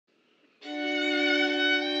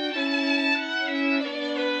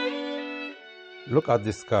Look at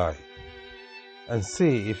the sky and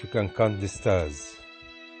see if you can count the stars.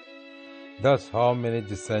 That's how many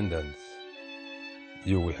descendants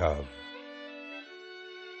you will have.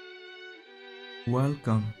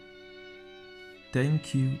 Welcome.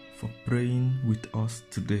 Thank you for praying with us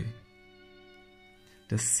today.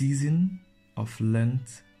 The season of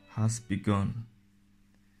Lent has begun.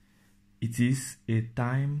 It is a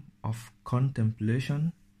time of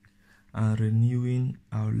contemplation and renewing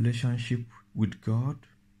our relationship with God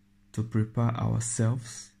to prepare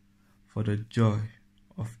ourselves for the joy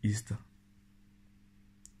of Easter.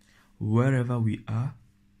 Wherever we are,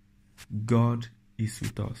 God is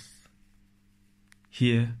with us,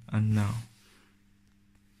 here and now.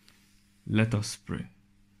 Let us pray.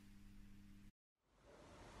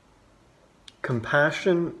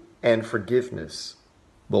 Compassion and forgiveness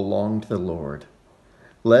belong to the Lord.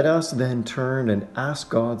 Let us then turn and ask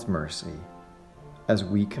God's mercy as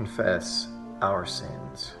we confess our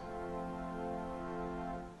sins.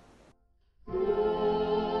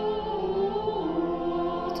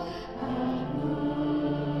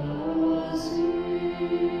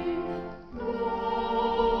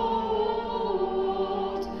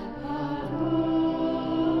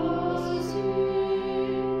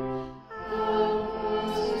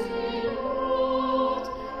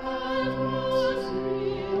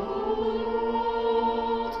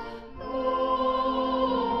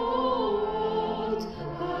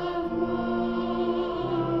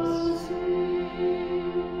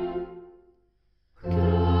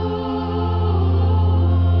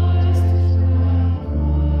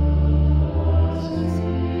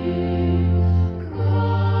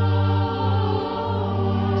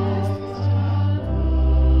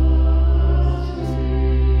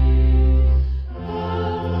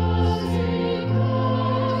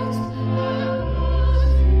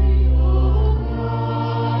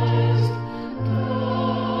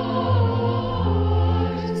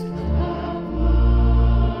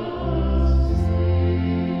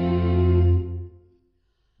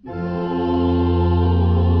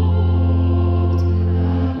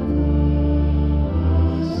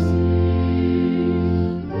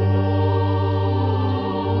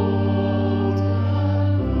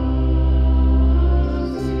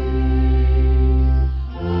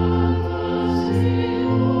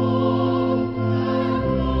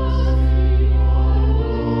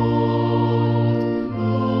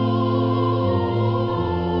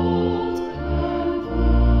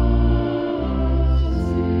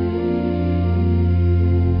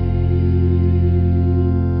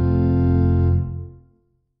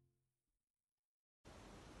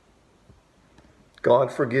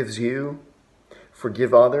 God forgives you.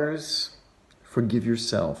 Forgive others. Forgive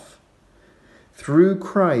yourself. Through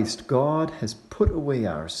Christ, God has put away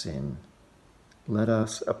our sin. Let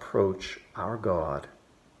us approach our God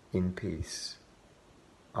in peace.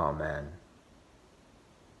 Amen.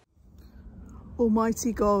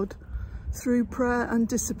 Almighty God, through prayer and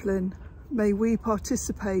discipline, may we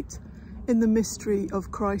participate in the mystery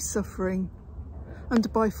of Christ's suffering,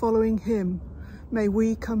 and by following him, may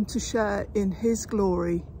we come to share in his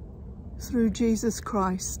glory, through Jesus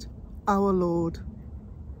Christ, our Lord.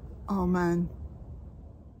 Amen.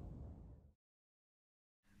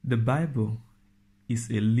 The Bible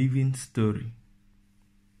is a living story.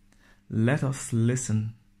 Let us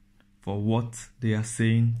listen for what they are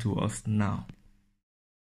saying to us now.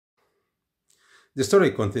 The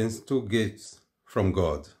story contains two gifts from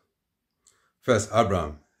God. First,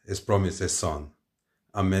 Abraham is promised a son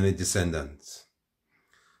and many descendants.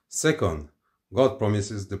 Second, God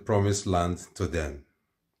promises the promised land to them.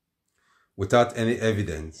 Without any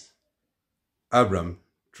evidence, Abraham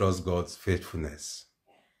trusts God's faithfulness.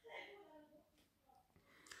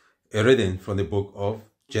 A reading from the book of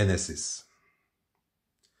Genesis.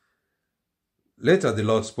 Later the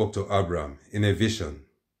Lord spoke to Abraham in a vision.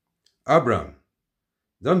 Abraham,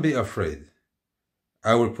 don't be afraid.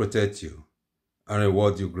 I will protect you and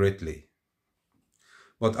reward you greatly.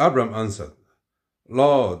 But Abraham answered,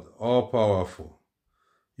 Lord, all-powerful,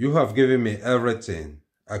 you have given me everything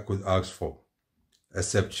I could ask for,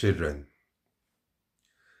 except children.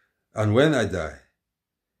 And when I die,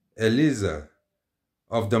 Eliezer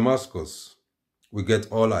of Damascus will get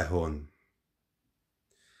all I own.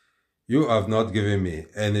 You have not given me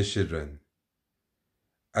any children,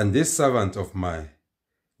 and this servant of mine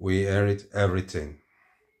will inherit everything.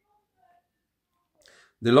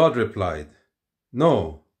 The Lord replied,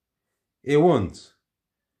 No, he won't.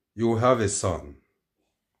 You will have a son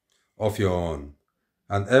of your own,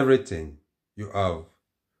 and everything you have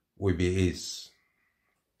will be his.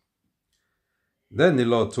 Then the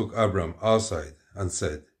Lord took Abram outside and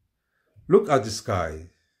said, Look at the sky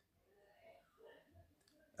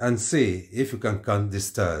and see if you can count the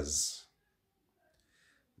stars.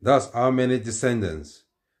 That's how many descendants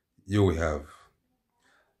you will have.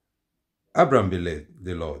 Abram believed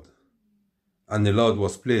the Lord, and the Lord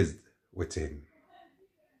was pleased with him.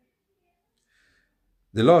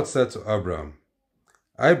 The Lord said to Abram,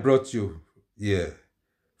 I brought you here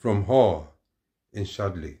from Hor in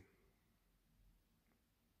Chaldea,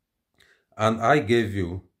 and I gave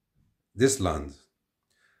you this land.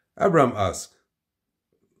 Abram asked,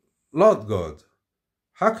 Lord God,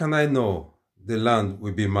 how can I know the land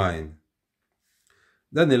will be mine?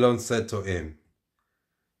 Then the Lord said to him,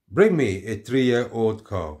 bring me a 3-year-old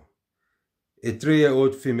cow, a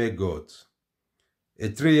 3-year-old female goat, a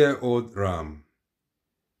 3-year-old ram,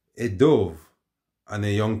 a dove, and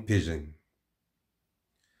a young pigeon.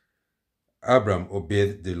 Abram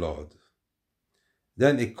obeyed the Lord.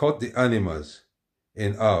 Then he cut the animals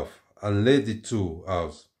in half and laid the 2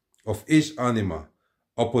 halves of each animal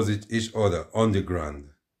opposite each other on the ground.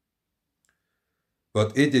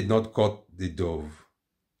 But he did not cut the dove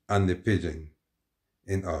and the pigeon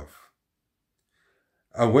in half.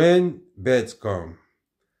 And when birds come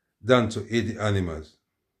down to eat the animals,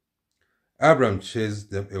 Abram chased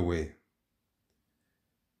them away.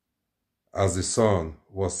 As the sun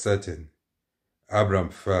was setting, Abram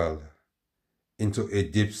fell into a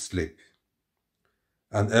deep sleep,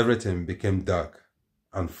 and everything became dark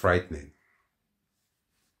and frightening.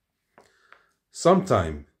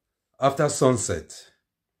 Sometime after sunset,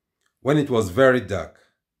 when it was very dark,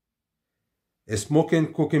 a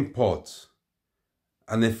smoking cooking pot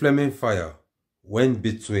and a flaming fire went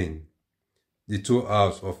between the 2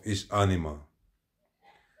 halves of each animal.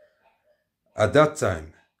 At that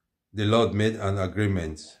time, the Lord made an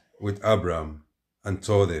agreement with Abram and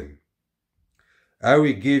told him, I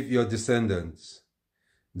will give your descendants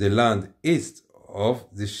the land east of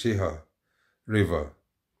the Shihor River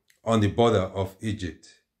on the border of Egypt,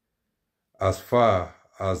 as far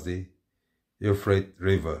as the Euphrates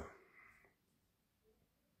River.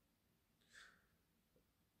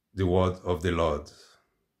 The word of the Lord.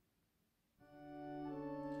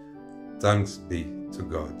 Thanks be to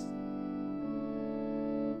God.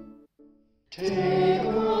 Take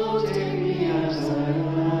me as I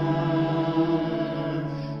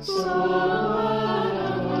am, so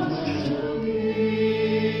I want to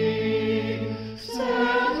be.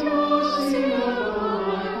 Set your seal upon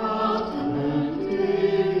my heart and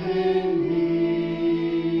live in me.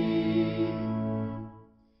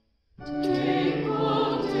 Take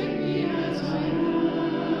me as I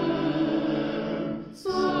am,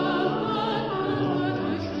 so I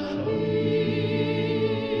want to be.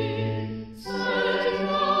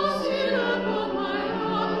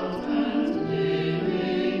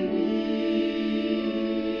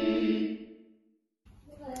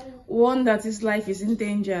 One that his life is in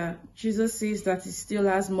danger, Jesus says that he still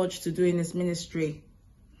has much to do in his ministry.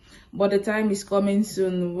 But the time is coming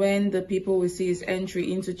soon when the people will see his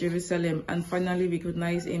entry into Jerusalem and finally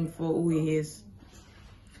recognize him for who he is.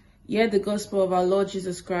 Hear the gospel of our Lord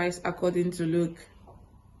Jesus Christ according to Luke.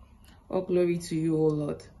 All glory to you, O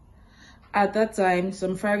Lord. At that time,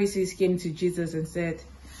 some Pharisees came to Jesus and said,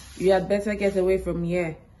 you had better get away from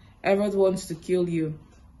here. Herod wants to kill you.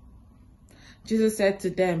 Jesus said to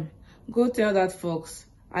them, go tell that fox,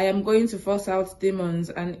 I am going to force out demons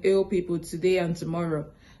and heal people today and tomorrow,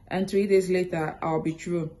 and 3 days later I'll be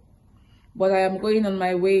through. But I am going on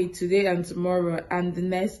my way today and tomorrow and the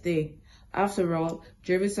next day. After all,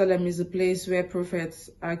 Jerusalem is a place where prophets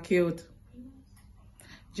are killed.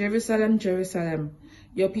 Jerusalem, Jerusalem,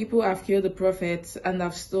 your people have killed the prophets and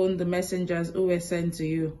have stoned the messengers who were sent to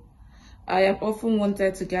you. I have often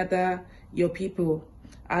wanted to gather your people,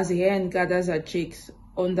 as a hen gathers her chicks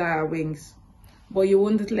under her wings, but you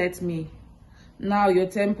wouldn't let me. Now your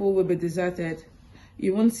temple will be deserted.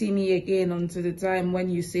 You won't see me again until the time when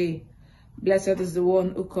you say, blessed is the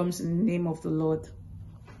one who comes in the name of the Lord.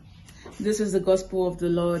 This is the gospel of the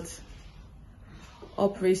Lord. All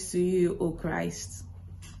praise to you, O Christ.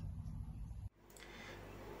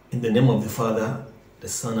 In the name of the Father, the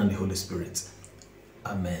Son, and the Holy Spirit.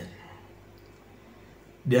 Amen.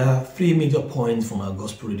 There are 3 major points from our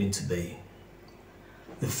gospel reading today.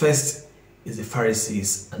 The first is the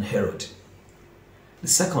Pharisees and Herod. The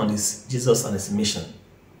second is Jesus and his mission,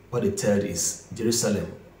 while the third is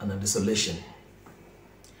Jerusalem and her desolation.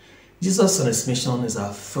 Jesus and his mission is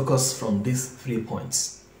our focus from these 3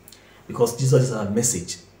 points, because Jesus is our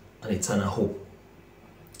message and eternal hope.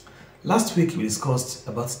 Last week we discussed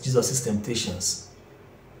about Jesus' temptations,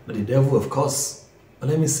 but the devil, of course, or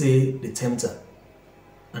let me say the tempter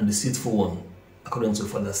and deceitful one, according to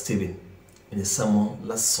Father Stephen, in a sermon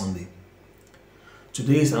last Sunday.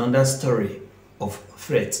 Today is another story of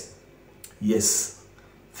threat. Yes,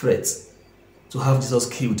 threat to have Jesus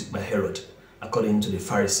killed by Herod, according to the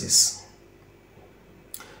Pharisees.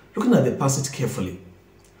 Looking at the passage carefully,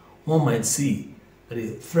 one might see that the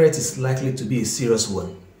threat is likely to be a serious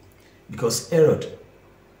one, because Herod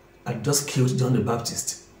had just killed John the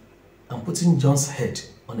Baptist and putting John's head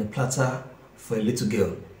on a platter for a little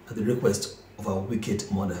girl at the request of her wicked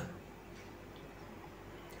mother.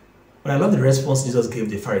 But I love the response Jesus gave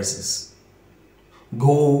the Pharisees.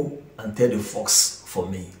 Go and tell the fox for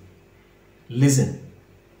me. Listen,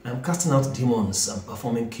 I'm casting out demons and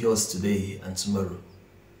performing cures today and tomorrow.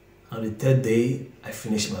 On the third day, I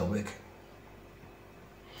finish my work.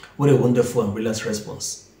 What a wonderful and brilliant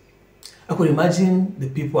response. I could imagine the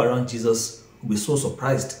people around Jesus would be so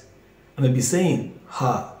surprised and may be saying,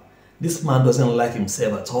 this man doesn't like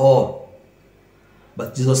himself at all.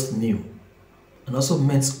 But Jesus knew and also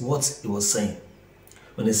meant what he was saying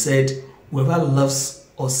when he said, whoever loves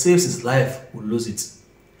or saves his life will lose it,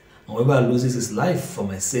 and whoever loses his life for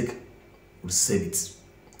my sake will save it.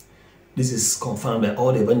 This is confirmed by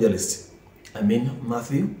all the evangelists.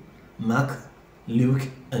 Matthew, Mark, Luke,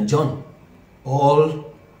 and John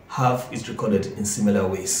all have it recorded in similar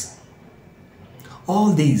ways.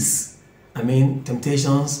 All these,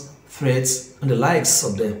 temptations, threats, and the likes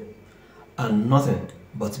of them are nothing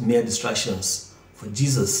but mere distractions for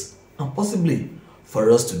Jesus and possibly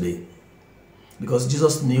for us today. Because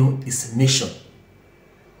Jesus knew his mission,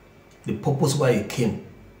 the purpose why he came,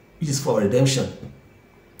 which is for redemption.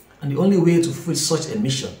 And the only way to fulfill such a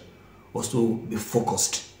mission was to be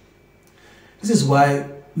focused. This is why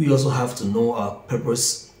we also have to know our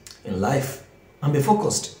purpose in life and be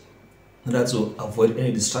focused in order to avoid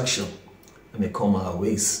any distraction that may come our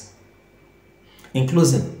ways. In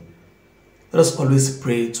closing, let us always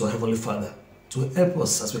pray to our Heavenly Father to help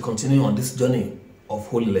us as we continue on this journey of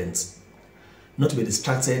Holy Lent, not to be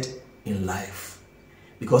distracted in life,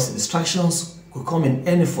 because the distractions could come in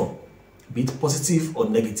any form, be it positive or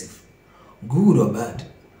negative, good or bad,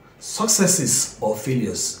 successes or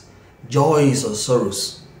failures, joys or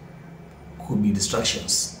sorrows could be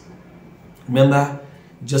distractions. Remember,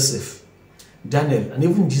 Joseph, Daniel, and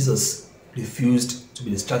even Jesus refused to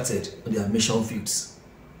be distracted on their mission fields.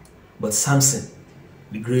 But Samson,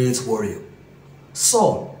 the great warrior,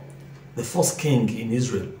 Saul, the first king in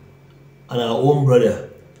Israel, and our own brother,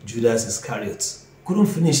 Judas Iscariot, couldn't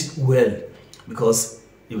finish well because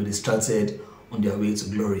they were distracted on their way to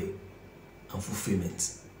glory and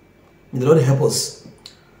fulfillment. May the Lord help us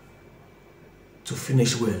to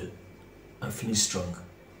finish well and finish strong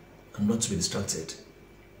and not to be distracted.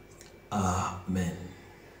 Amen.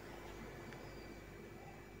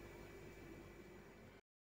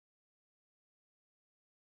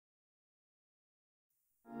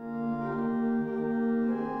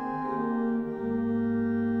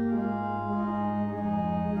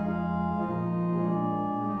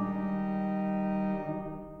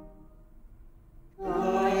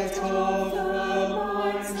 By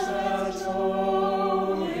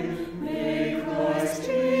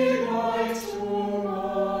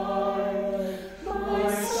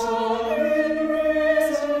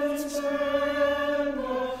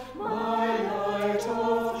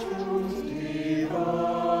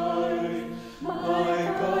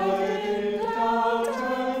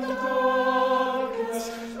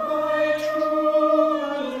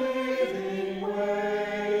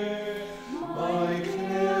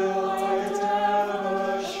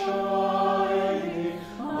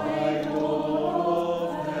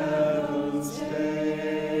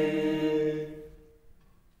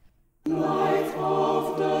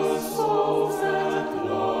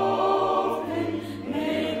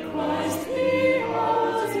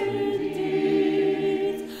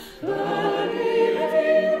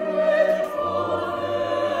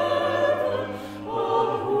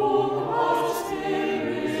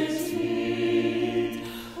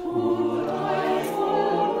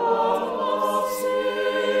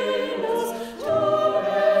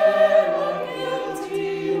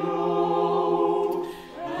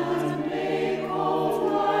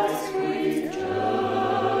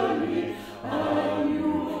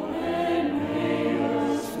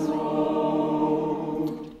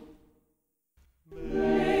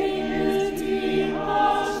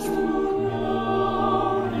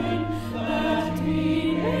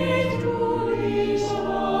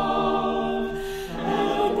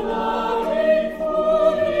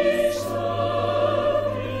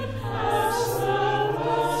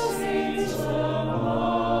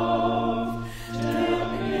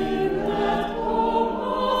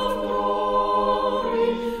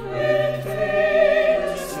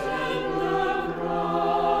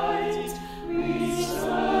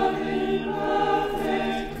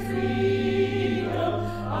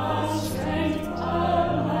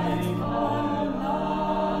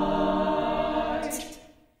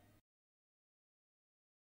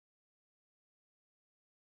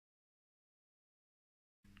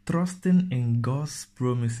trusting in God's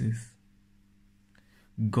promises.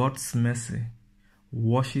 God's mercy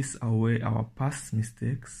washes away our past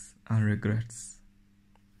mistakes and regrets,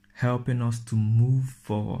 helping us to move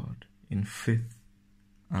forward in faith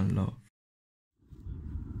and love.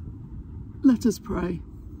 Let us pray.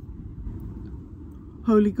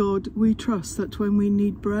 Holy God, we trust that when we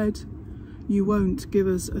need bread, you won't give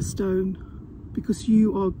us a stone, because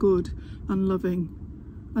you are good and loving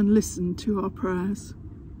and listen to our prayers.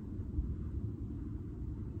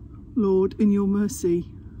 Lord, in your mercy,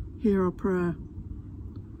 hear our prayer.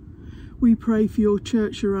 We pray for your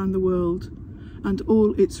church around the world and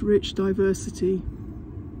all its rich diversity.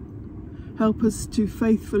 Help us to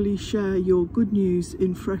faithfully share your good news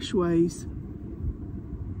in fresh ways.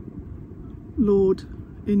 Lord,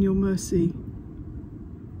 in your mercy,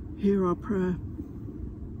 hear our prayer.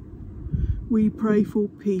 We pray for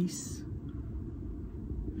peace.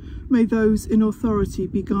 May those in authority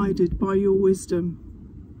be guided by your wisdom.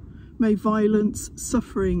 May violence,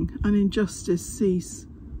 suffering and injustice cease,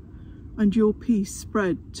 and your peace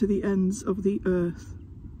spread to the ends of the earth.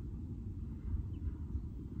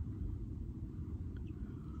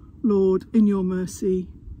 Lord, in your mercy,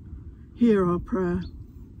 hear our prayer.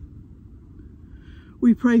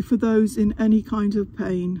 We pray for those in any kind of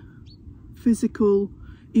pain, physical,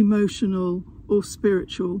 emotional or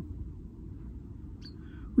spiritual.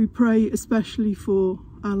 We pray especially for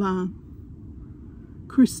Alain,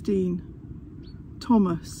 Christine,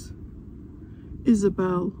 Thomas,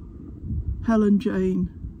 Isabel, Helen Jane,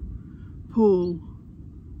 Paul,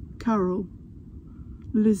 Carol,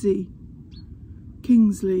 Lizzie,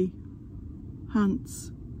 Kingsley,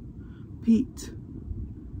 Hans, Pete,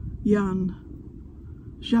 Jan,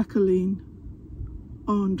 Jacqueline,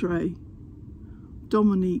 Andre,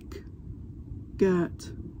 Dominique,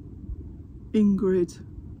 Gert, Ingrid,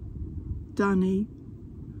 Danny,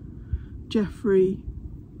 Jeffrey,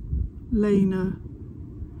 Lena,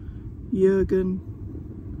 Jürgen,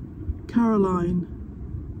 Caroline,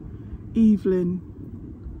 Evelyn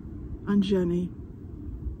and Jenny.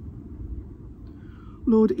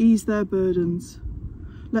 Lord, ease their burdens.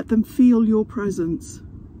 Let them feel your presence.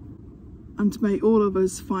 And may all of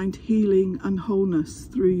us find healing and wholeness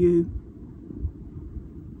through you.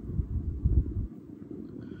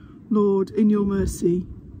 Lord, in your mercy,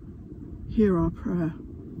 hear our prayer.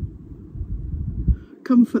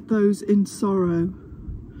 Comfort those in sorrow.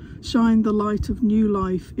 Shine the light of new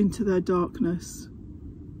life into their darkness.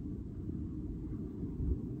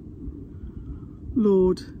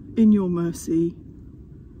 Lord, in your mercy,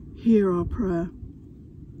 hear our prayer.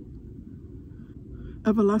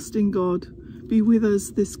 Everlasting God, be with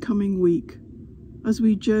us this coming week as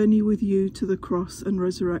we journey with you to the cross and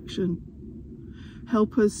resurrection.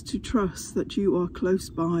 Help us to trust that you are close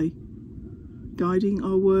by, guiding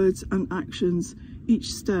our words and actions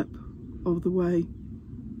each step of the way.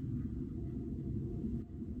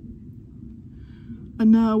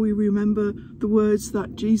 And now we remember the words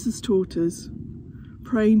that Jesus taught us,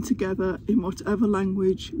 praying together in whatever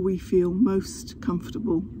language we feel most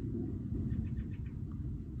comfortable.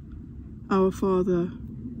 Our Father,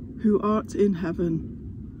 who art in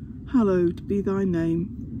heaven, hallowed be thy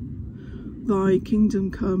name. Thy kingdom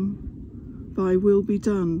come, thy will be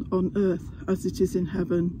done on earth as it is in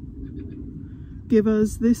heaven. Give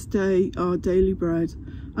us this day our daily bread,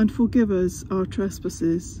 and forgive us our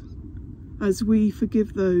trespasses, as we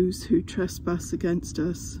forgive those who trespass against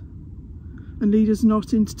us. And lead us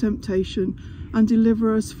not into temptation, and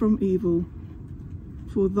deliver us from evil.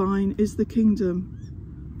 For thine is the kingdom,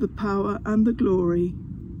 the power and the glory,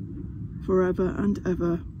 forever and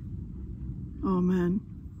ever. Amen.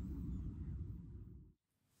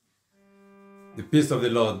 The peace of the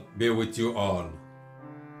Lord be with you all,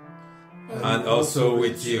 and also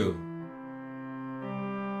with you.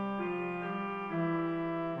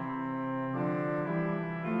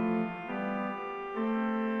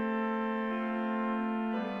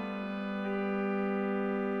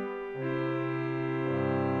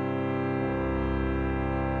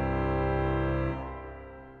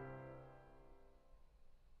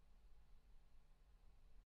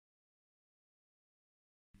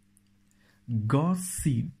 God's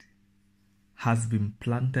seed has been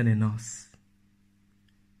planted in us.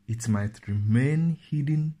 It might remain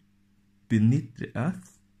hidden beneath the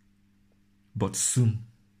earth, but soon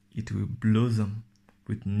it will blossom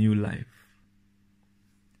with new life.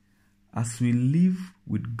 As we live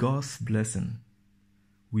with God's blessing,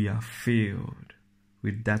 we are filled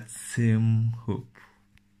with that same hope.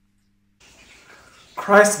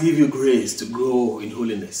 Christ give you grace to grow in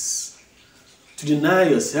holiness, to deny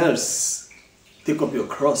yourselves, take up your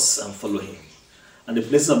cross and follow him, and the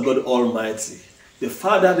blessing of God Almighty, the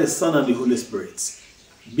Father, the Son, and the Holy Spirit,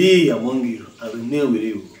 be among you and remain with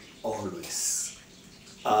you always.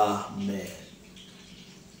 Amen.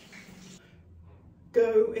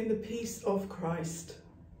 Go in the peace of Christ.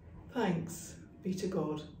 Thanks be to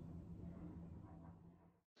God.